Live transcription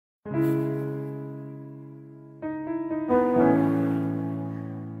When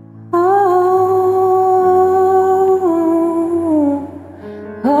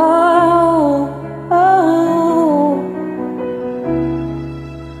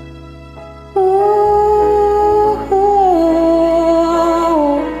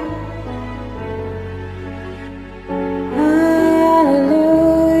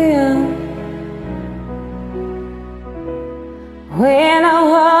I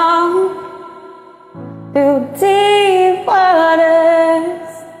walk through deep waters,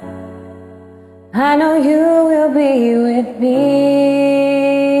 I know you will be with me.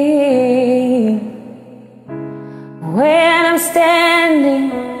 When I'm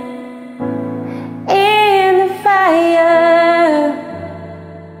standing in the fire,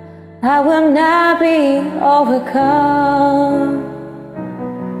 I will not be overcome.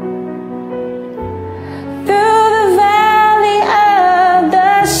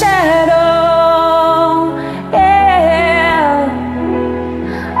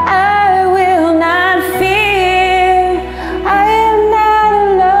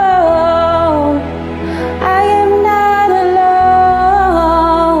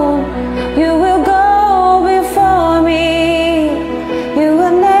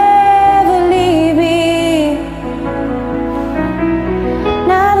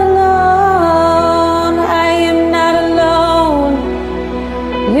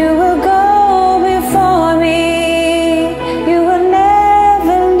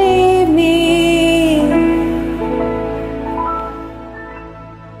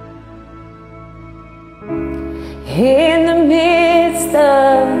 In the midst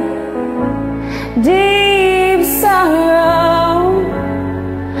of deep sorrow,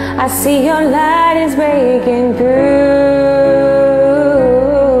 I see your light is breaking through.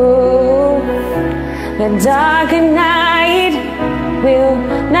 The darkened night will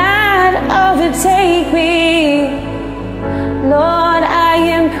not overtake me. Lord, I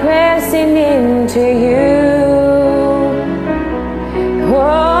am pressing into you.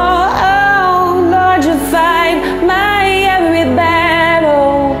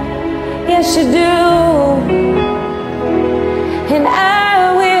 Yes, you do, and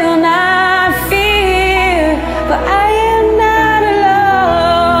I will not fear, for I am not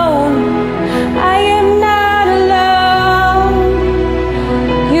alone. I am not alone.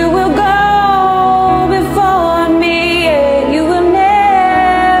 You will go before me, you will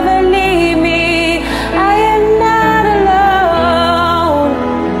never leave me. I am not alone.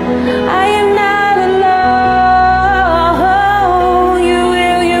 I am not alone. You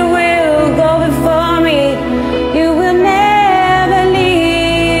will go before me. You will never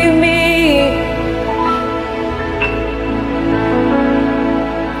leave me.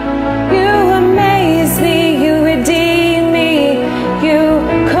 You amaze me, you redeem me, you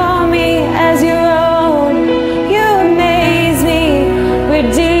call me as your own. You amaze me,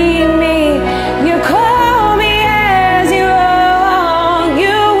 redeem me, you call me as your own.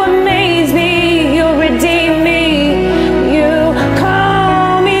 You amaze me, you redeem me, you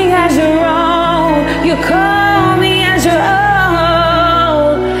call me as your own. You call me as your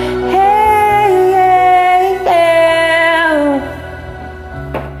own. Hey, hey, yeah.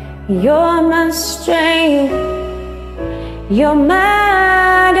 You're my strength, you're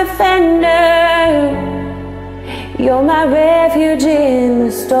my defender, you're my refuge in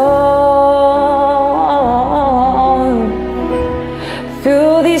the storm.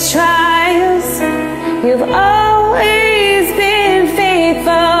 Through these trials, you've always been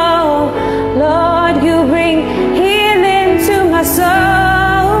faithful. Lord, you bring healing to my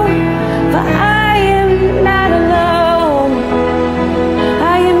soul, for I am not alone.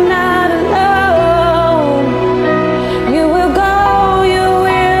 I am not alone. You will go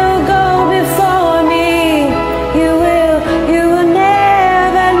before me. You will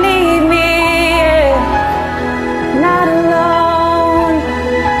never leave me.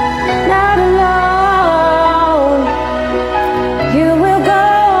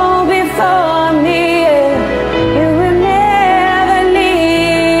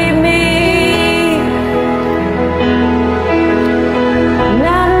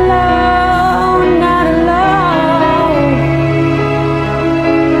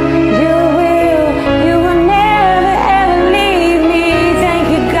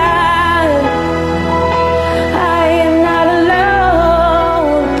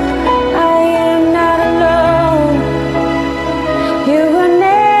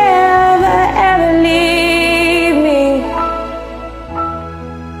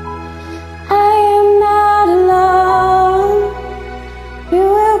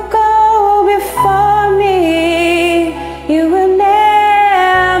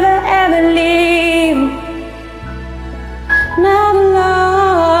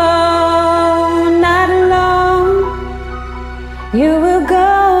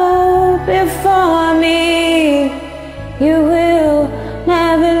 You will